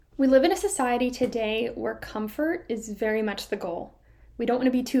We live in a society today where comfort is very much the goal. We don't want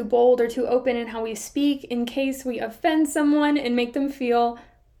to be too bold or too open in how we speak in case we offend someone and make them feel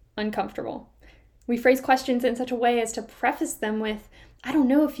uncomfortable. We phrase questions in such a way as to preface them with, I don't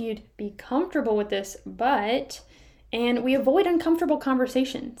know if you'd be comfortable with this, but, and we avoid uncomfortable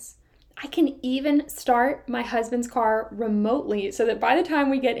conversations. I can even start my husband's car remotely so that by the time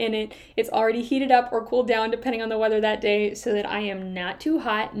we get in it, it's already heated up or cooled down depending on the weather that day so that I am not too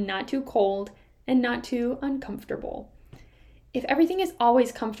hot, not too cold, and not too uncomfortable. If everything is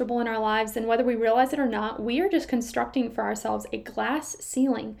always comfortable in our lives, then whether we realize it or not, we are just constructing for ourselves a glass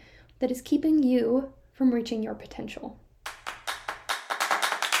ceiling that is keeping you from reaching your potential.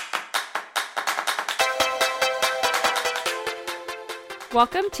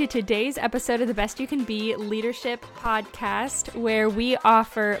 Welcome to today's episode of the Best You Can Be Leadership Podcast, where we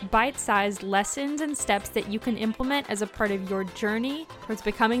offer bite-sized lessons and steps that you can implement as a part of your journey towards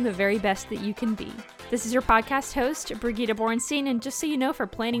becoming the very best that you can be. This is your podcast host, Brigitte Borenstein, and just so you know, for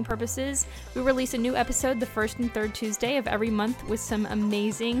planning purposes, we release a new episode the first and third Tuesday of every month with some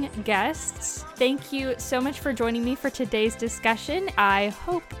amazing guests. Thank you so much for joining me for today's discussion. I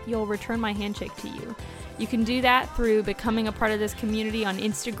hope you'll return my handshake to you. You can do that through becoming a part of this community on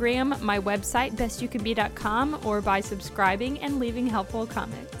Instagram, my website, bestyoucanbe.com, or by subscribing and leaving helpful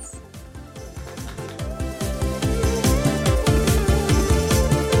comments.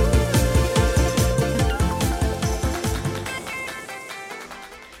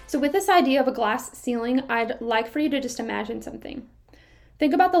 So with this idea of a glass ceiling, I'd like for you to just imagine something.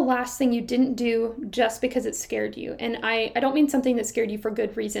 Think about the last thing you didn't do just because it scared you. And I don't mean something that scared you for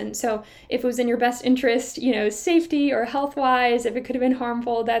good reason. So if it was in your best interest, safety or health-wise, if it could have been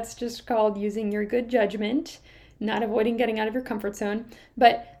harmful, that's just called using your good judgment, not avoiding getting out of your comfort zone.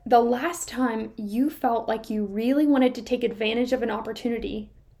 But the last time you felt like you really wanted to take advantage of an opportunity,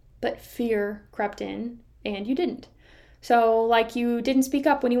 but fear crept in and you didn't. So like you didn't speak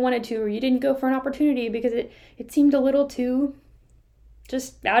up when you wanted to, or you didn't go for an opportunity because it seemed a little too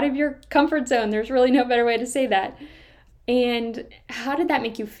just out of your comfort zone. There's really no better way to say that. And how did that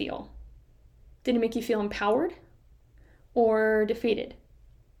make you feel? Did it make you feel empowered or defeated?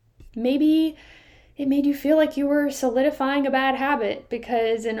 Maybe it made you feel like you were solidifying a bad habit,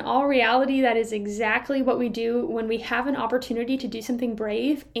 because in all reality, that is exactly what we do when we have an opportunity to do something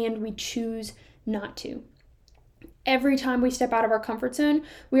brave and we choose not to. Every time we step out of our comfort zone,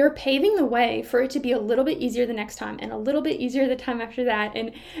 we are paving the way for it to be a little bit easier the next time and a little bit easier the time after that.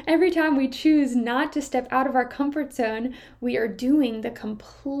 And every time we choose not to step out of our comfort zone, we are doing the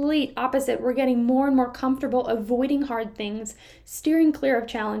complete opposite. We're getting more and more comfortable avoiding hard things, steering clear of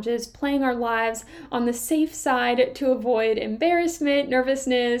challenges, playing our lives on the safe side to avoid embarrassment,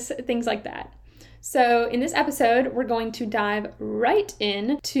 nervousness, things like that. So in this episode, we're going to dive right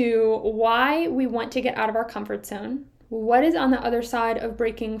in to why we want to get out of our comfort zone, what is on the other side of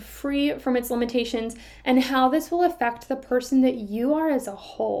breaking free from its limitations, and how this will affect the person that you are as a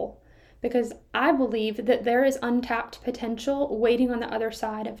whole. Because I believe that there is untapped potential waiting on the other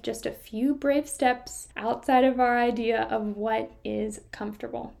side of just a few brave steps outside of our idea of what is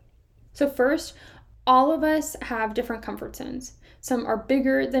comfortable. So first, all of us have different comfort zones. Some are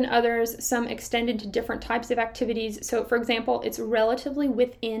bigger than others, some extend into different types of activities. So for example, it's relatively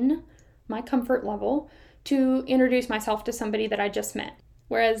within my comfort level to introduce myself to somebody that I just met.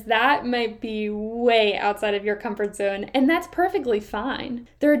 Whereas that might be way outside of your comfort zone, and that's perfectly fine.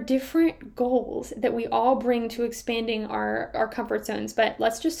 There are different goals that we all bring to expanding our comfort zones, but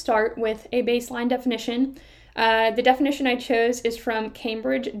let's just start with a baseline definition. The definition I chose is from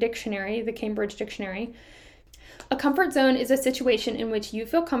Cambridge Dictionary, the Cambridge Dictionary. A comfort zone is a situation in which you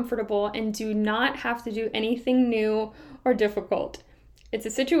feel comfortable and do not have to do anything new or difficult. It's a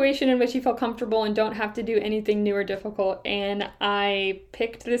situation in which you feel comfortable and don't have to do anything new or difficult, and I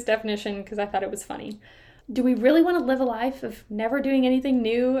picked this definition because I thought it was funny. Do we really want to live a life of never doing anything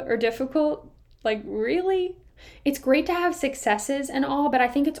new or difficult? Like, really? It's great to have successes and all, but I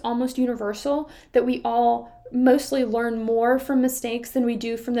think it's almost universal that we all mostly learn more from mistakes than we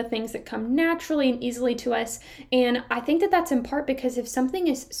do from the things that come naturally and easily to us. And I think that that's in part because if something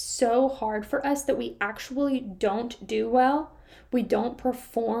is so hard for us that we actually don't do well, we don't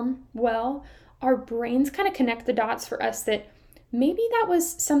perform well, our brains kind of connect the dots for us that maybe that was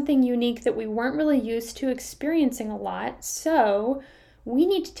something unique that we weren't really used to experiencing a lot. So we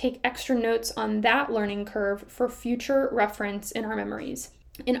need to take extra notes on that learning curve for future reference in our memories.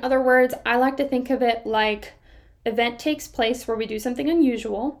 In other words, I like to think of it like event takes place where we do something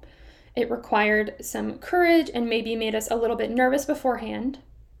unusual. It required some courage and maybe made us a little bit nervous beforehand.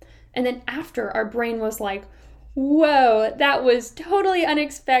 And then after, our brain was like, Whoa, that was totally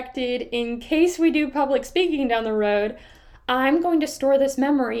unexpected. In case we do public speaking down the road, I'm going to store this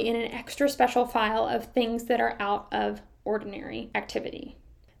memory in an extra special file of things that are out of ordinary activity.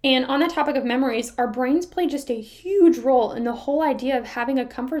 And on the topic of memories, our brains play just a huge role in the whole idea of having a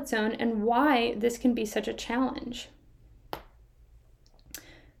comfort zone and why this can be such a challenge.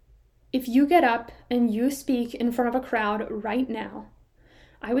 If you get up and you speak in front of a crowd right now,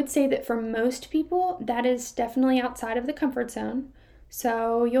 I would say that for most people, that is definitely outside of the comfort zone.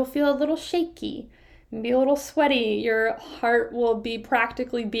 So you'll feel a little shaky, be a little sweaty. Your heart will be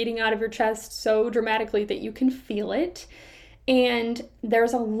practically beating out of your chest so dramatically that you can feel it. And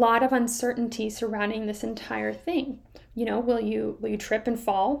there's a lot of uncertainty surrounding this entire thing. You know, will you trip and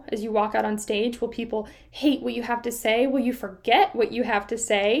fall as you walk out on stage? Will people hate what you have to say? Will you forget what you have to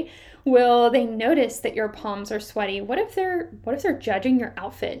say? Will they notice that your palms are sweaty? What if they're judging your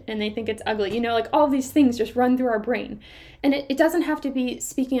outfit and they think it's ugly? You know, like all these things just run through our brain. And it doesn't have to be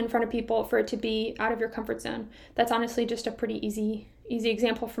speaking in front of people for it to be out of your comfort zone. That's honestly just a pretty easy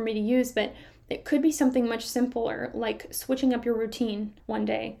example for me to use, but it could be something much simpler, like switching up your routine one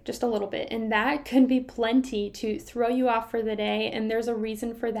day, just a little bit. And that can be plenty to throw you off for the day, and there's a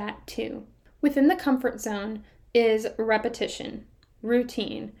reason for that too. Within the comfort zone is repetition,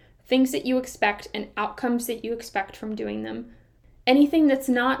 routine, things that you expect and outcomes that you expect from doing them. Anything that's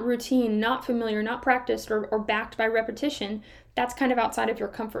not routine, not familiar, not practiced, or backed by repetition, that's kind of outside of your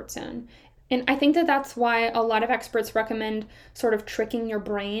comfort zone. And I think that that's why a lot of experts recommend sort of tricking your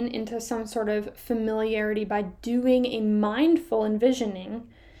brain into some sort of familiarity by doing a mindful envisioning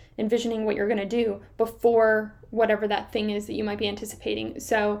what you're going to do before whatever that thing is that you might be anticipating.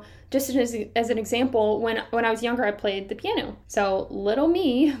 So just as an example, when I was younger, I played the piano. So little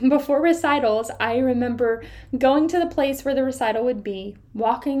me, before recitals, I remember going to the place where the recital would be,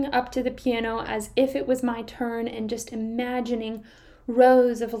 walking up to the piano as if it was my turn, and just imagining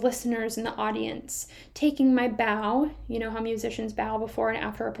rows of listeners in the audience, taking my bow, you know how musicians bow before and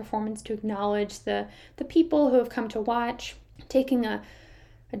after a performance to acknowledge the people who have come to watch, taking a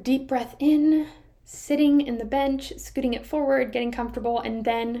deep breath in, sitting in the bench, scooting it forward, getting comfortable, and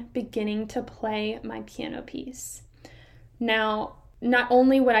then beginning to play my piano piece. Now, not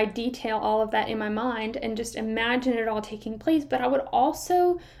only would I detail all of that in my mind and just imagine it all taking place, but I would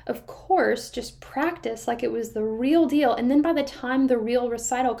also, of course, just practice like it was the real deal. And then by the time the real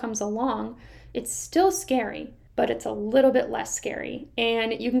recital comes along, it's still scary, but it's a little bit less scary.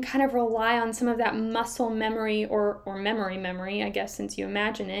 And you can kind of rely on some of that muscle memory or memory, I guess, since you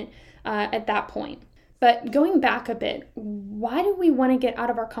imagine it at that point. But going back a bit, why do we want to get out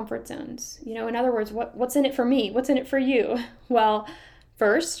of our comfort zones? You know, in other words, what's in it for me? What's in it for you? Well,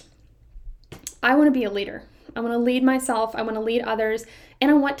 first, I want to be a leader. I want to lead myself. I want to lead others. And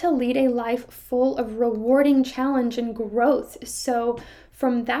I want to lead a life full of rewarding challenge and growth. So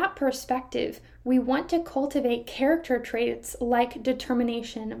from that perspective, we want to cultivate character traits like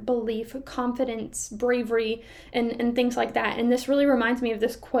determination, belief, confidence, bravery, and things like that. And this really reminds me of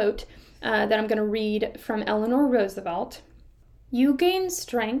this quote that I'm going to read from Eleanor Roosevelt. You gain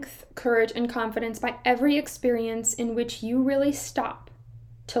strength, courage, and confidence by every experience in which you really stop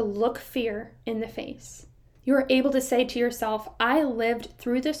to look fear in the face. You are able to say to yourself, I lived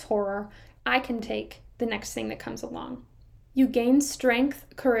through this horror. I can take the next thing that comes along. You gain strength,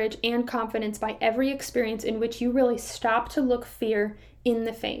 courage, and confidence by every experience in which you really stop to look fear in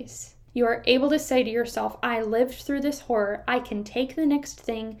the face. You are able to say to yourself, I lived through this horror. I can take the next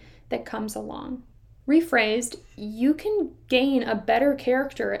thing that comes along. Rephrased, you can gain a better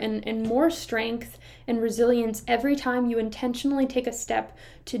character and more strength and resilience every time you intentionally take a step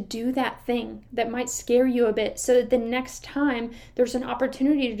to do that thing that might scare you a bit, so that the next time there's an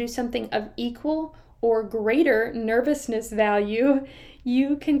opportunity to do something of equal or greater nervousness value,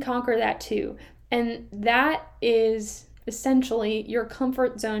 you can conquer that too. And that is essentially your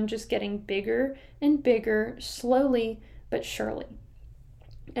comfort zone just getting bigger and bigger, slowly but surely.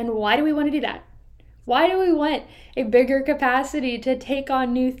 And why do we want to do that? Why do we want a bigger capacity to take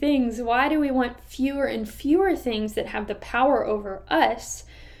on new things? Why do we want fewer and fewer things that have the power over us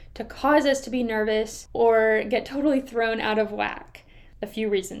to cause us to be nervous or get totally thrown out of whack? A few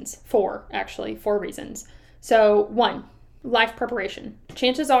reasons. Four reasons. So 1, life preparation.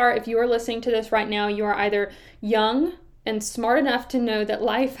 Chances are, if you are listening to this right now, you are either young and smart enough to know that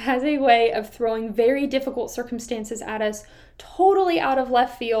life has a way of throwing very difficult circumstances at us totally out of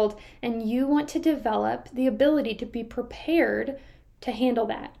left field, and you want to develop the ability to be prepared to handle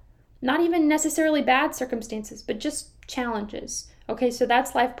that. Not even necessarily bad circumstances, but just challenges. Okay, so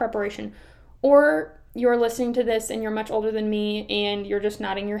that's life preparation. Or you're listening to this and you're much older than me and you're just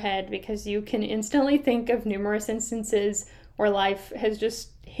nodding your head because you can instantly think of numerous instances where life has just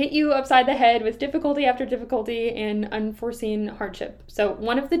hit you upside the head with difficulty after difficulty and unforeseen hardship. So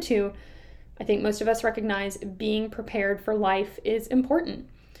one of the two, I think most of us recognize, being prepared for life is important.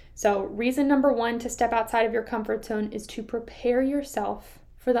 So reason number one to step outside of your comfort zone is to prepare yourself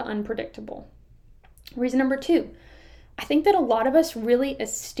for the unpredictable. Reason number two, I think that a lot of us really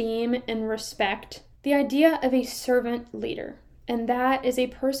esteem and respect the idea of a servant leader. And that is a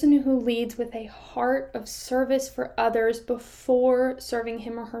person who leads with a heart of service for others before serving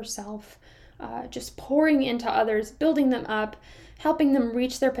him or herself, just pouring into others, building them up, helping them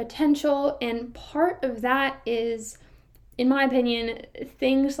reach their potential. And part of that is, in my opinion,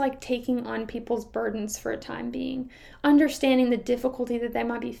 things like taking on people's burdens for a time being, understanding the difficulty that they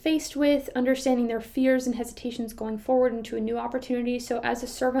might be faced with, understanding their fears and hesitations going forward into a new opportunity. So as a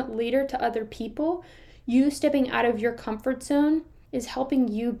servant leader to other people, you stepping out of your comfort zone is helping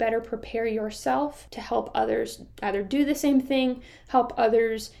you better prepare yourself to help others either do the same thing, help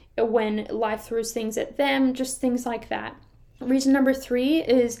others when life throws things at them, just things like that. Reason number three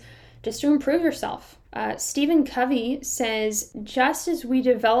is just to improve yourself. Stephen Covey says, just as we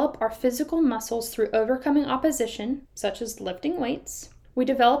develop our physical muscles through overcoming opposition, such as lifting weights, we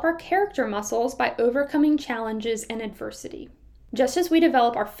develop our character muscles by overcoming challenges and adversity. Just as we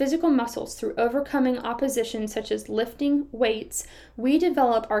develop our physical muscles through overcoming opposition, such as lifting weights, we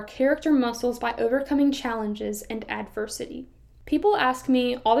develop our character muscles by overcoming challenges and adversity. People ask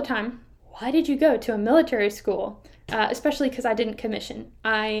me all the time, why did you go to a military school? Especially because I didn't commission.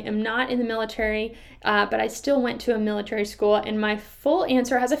 I am not in the military, but I still went to a military school, and my full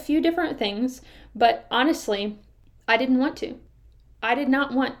answer has a few different things, but honestly, I didn't want to. I did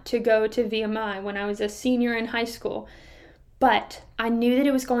not want to go to VMI when I was a senior in high school, but I knew that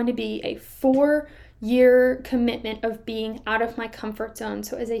it was going to be a 4-year commitment of being out of my comfort zone.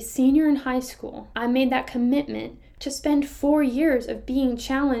 So as a senior in high school, I made that commitment to spend 4 years of being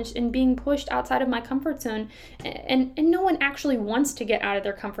challenged and being pushed outside of my comfort zone. And no one actually wants to get out of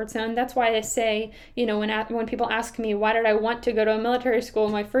their comfort zone. That's why I say, when people ask me, why did I want to go to a military school?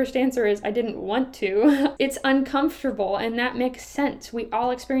 My first answer is I didn't want to. It's uncomfortable, and that makes sense. We all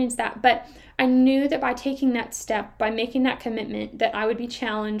experience that. But I knew that by taking that step, by making that commitment, that I would be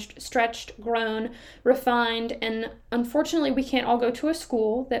challenged, stretched, grown, refined, and unfortunately we can't all go to a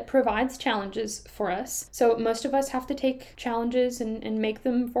school that provides challenges for us. So most of us have to take challenges and make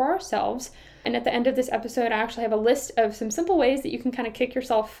them for ourselves. And at the end of this episode, I actually have a list of some simple ways that you can kind of kick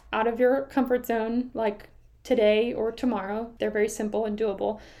yourself out of your comfort zone, like today or tomorrow. They're very simple and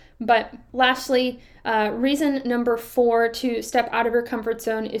doable. But lastly, reason number 4 to step out of your comfort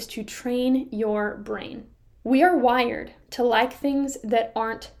zone is to train your brain. We are wired to like things that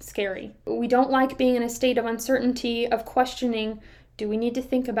aren't scary. We don't like being in a state of uncertainty, of questioning, do we need to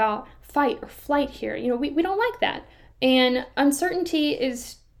think about fight or flight here? We don't like that. And uncertainty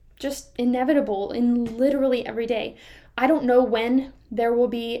is just inevitable in literally every day. I don't know when there will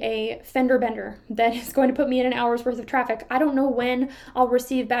be a fender bender that is going to put me in an hour's worth of traffic. I don't know when I'll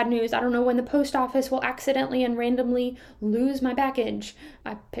receive bad news. I don't know when the post office will accidentally and randomly lose my package.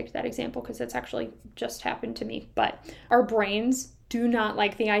 I picked that example because it's actually just happened to me. But our brains do not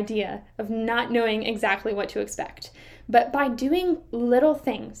like the idea of not knowing exactly what to expect. But by doing little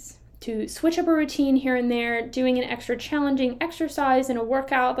things, to switch up a routine here and there, doing an extra challenging exercise and a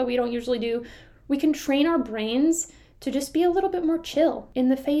workout that we don't usually do, we can train our brains to just be a little bit more chill in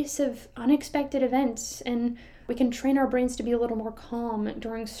the face of unexpected events, and we can train our brains to be a little more calm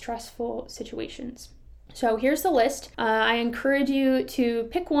during stressful situations. So here's the list. I encourage you to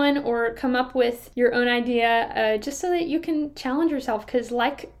pick one or come up with your own idea just so that you can challenge yourself, because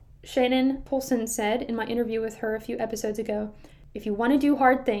like Shannon Polson said in my interview with her a few episodes ago, if you want to do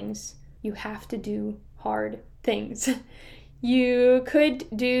hard things, you have to do hard things. You could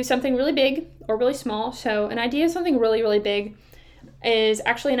do something really big or really small. So an idea of something really, really big is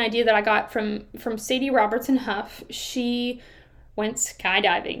actually an idea that I got from Sadie Robertson Huff. She went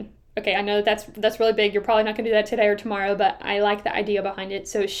skydiving. Okay, I know that's really big. You're probably not going to do that today or tomorrow, but I like the idea behind it.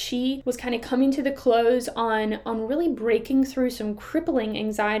 So she was kind of coming to the close on really breaking through some crippling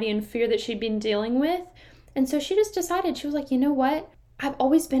anxiety and fear that she'd been dealing with. And so she just decided, she was like, you know what? I've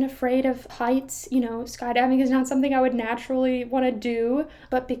always been afraid of heights. Skydiving is not something I would naturally want to do.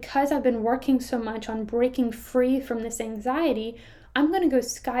 But because I've been working so much on breaking free from this anxiety, I'm going to go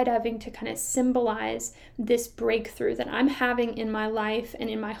skydiving to kind of symbolize this breakthrough that I'm having in my life and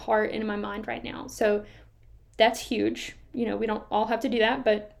in my heart and in my mind right now. So that's huge. We don't all have to do that,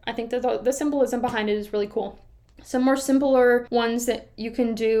 but I think that the symbolism behind it is really cool. Some more simpler ones that you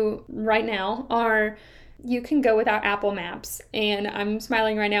can do right now are you can go without Apple Maps. And I'm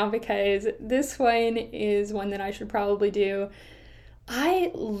smiling right now because this one is one that I should probably do.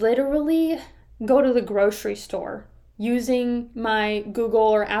 I literally go to the grocery store using my Google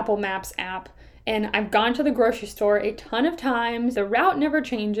or Apple Maps app. And I've gone to the grocery store a ton of times. The route never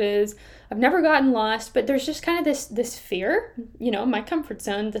changes. I've never gotten lost, but there's just kind of this fear, my comfort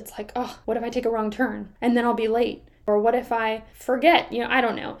zone that's like, oh, what if I take a wrong turn and then I'll be late? Or what if I forget? I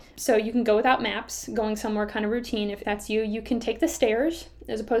don't know. So you can go without maps, going somewhere kind of routine. If that's you, you can take the stairs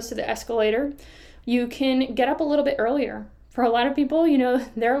as opposed to the escalator. You can get up a little bit earlier. For a lot of people,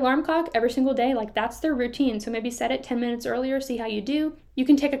 their alarm clock every single day, like that's their routine. So maybe set it 10 minutes earlier, see how you do. You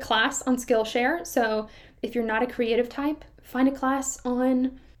can take a class on Skillshare. So if you're not a creative type, find a class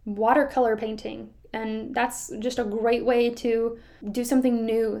on watercolor painting. And that's just a great way to do something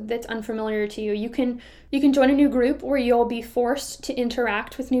new that's unfamiliar to you. You can join a new group where you'll be forced to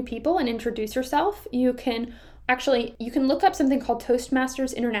interact with new people and introduce yourself. You can look up something called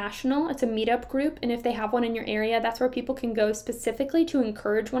Toastmasters International. It's a meetup group, and if they have one in your area, that's where people can go specifically to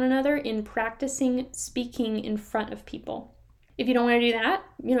encourage one another in practicing speaking in front of people. If you don't want to do that,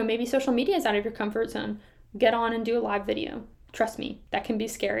 maybe social media is out of your comfort zone. Get on and do a live video. Trust me, that can be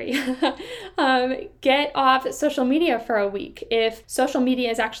scary. Get off social media for a week. If social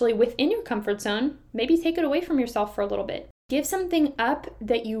media is actually within your comfort zone, maybe take it away from yourself for a little bit. Give something up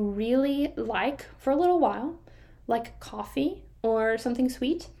that you really like for a little while, like coffee or something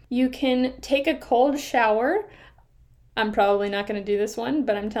sweet. You can take a cold shower. I'm probably not going to do this one,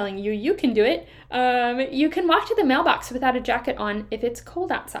 but I'm telling you, you can do it. You can walk to the mailbox without a jacket on if it's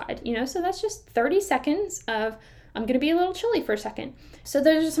cold outside, so that's just 30 seconds of I'm going to be a little chilly for a second. So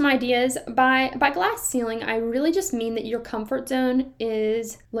those are some ideas. By glass ceiling, I really just mean that your comfort zone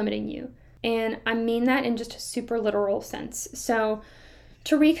is limiting you. And I mean that in just a super literal sense. So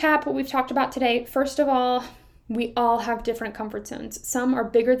to recap what we've talked about today, first of all, we all have different comfort zones. Some are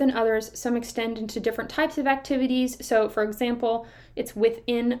bigger than others. Some extend into different types of activities. So for example, it's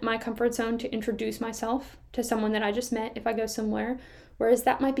within my comfort zone to introduce myself to someone that I just met if I go somewhere. Whereas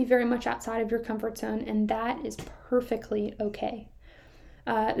that might be very much outside of your comfort zone, and that is perfectly okay.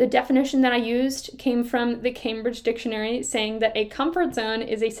 The definition that I used came from the Cambridge Dictionary, saying that a comfort zone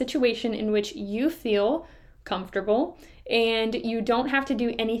is a situation in which you feel comfortable and you don't have to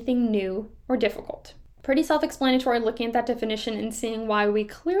do anything new or difficult. Pretty self-explanatory looking at that definition and seeing why we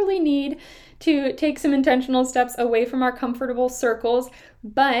clearly need to take some intentional steps away from our comfortable circles,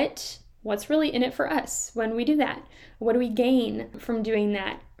 but what's really in it for us when we do that? What do we gain from doing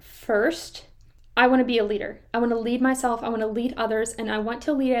that? First, I want to be a leader. I want to lead myself. I want to lead others. And I want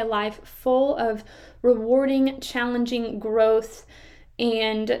to lead a life full of rewarding, challenging growth.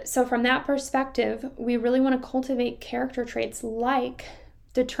 And so from that perspective, we really want to cultivate character traits like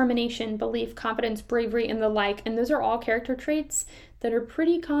determination, belief, confidence, bravery, and the like. And those are all character traits that are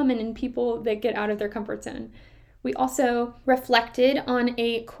pretty common in people that get out of their comfort zone. We also reflected on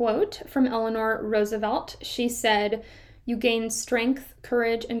a quote from Eleanor Roosevelt. She said, "You gain strength,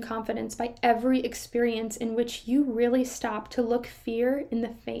 courage, and confidence by every experience in which you really stop to look fear in the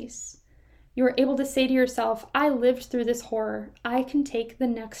face. You are able to say to yourself, I lived through this horror. I can take the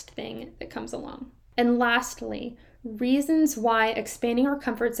next thing that comes along." And lastly, reasons why expanding our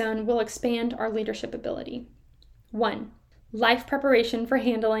comfort zone will expand our leadership ability. 1. Life preparation for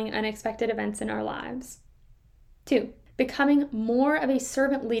handling unexpected events in our lives. 2. Becoming more of a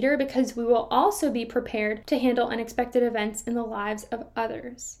servant leader because we will also be prepared to handle unexpected events in the lives of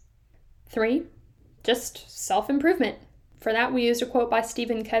others. 3. Just self-improvement. For that, we used a quote by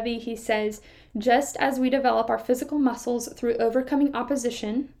Stephen Covey. He says, "Just as we develop our physical muscles through overcoming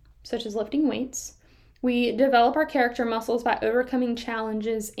opposition, such as lifting weights, we develop our character muscles by overcoming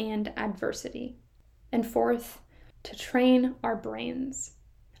challenges and adversity." And 4th, to train our brains.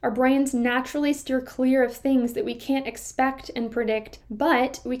 Our brains naturally steer clear of things that we can't expect and predict,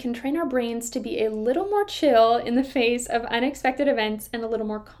 but we can train our brains to be a little more chill in the face of unexpected events and a little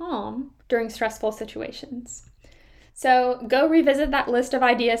more calm during stressful situations. So go revisit that list of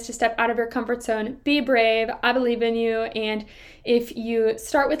ideas to step out of your comfort zone. Be brave. I believe in you. And if you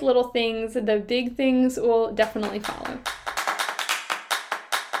start with little things, the big things will definitely follow.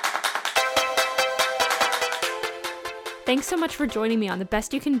 Thanks so much for joining me on the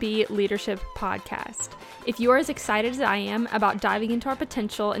Best You Can Be Leadership Podcast. If you are as excited as I am about diving into our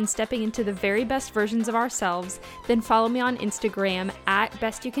potential and stepping into the very best versions of ourselves, then follow me on Instagram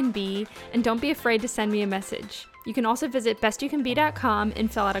 @BestYouCanBe, and don't be afraid to send me a message. You can also visit bestyoucanbe.com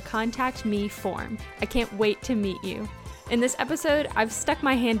and fill out a Contact Me form. I can't wait to meet you. In this episode, I've stuck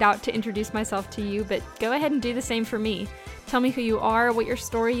my hand out to introduce myself to you, but go ahead and do the same for me. Tell me who you are, what your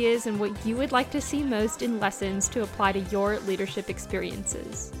story is, and what you would like to see most in lessons to apply to your leadership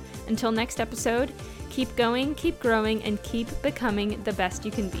experiences. Until next episode, keep going, keep growing, and keep becoming the best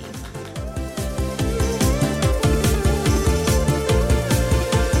you can be.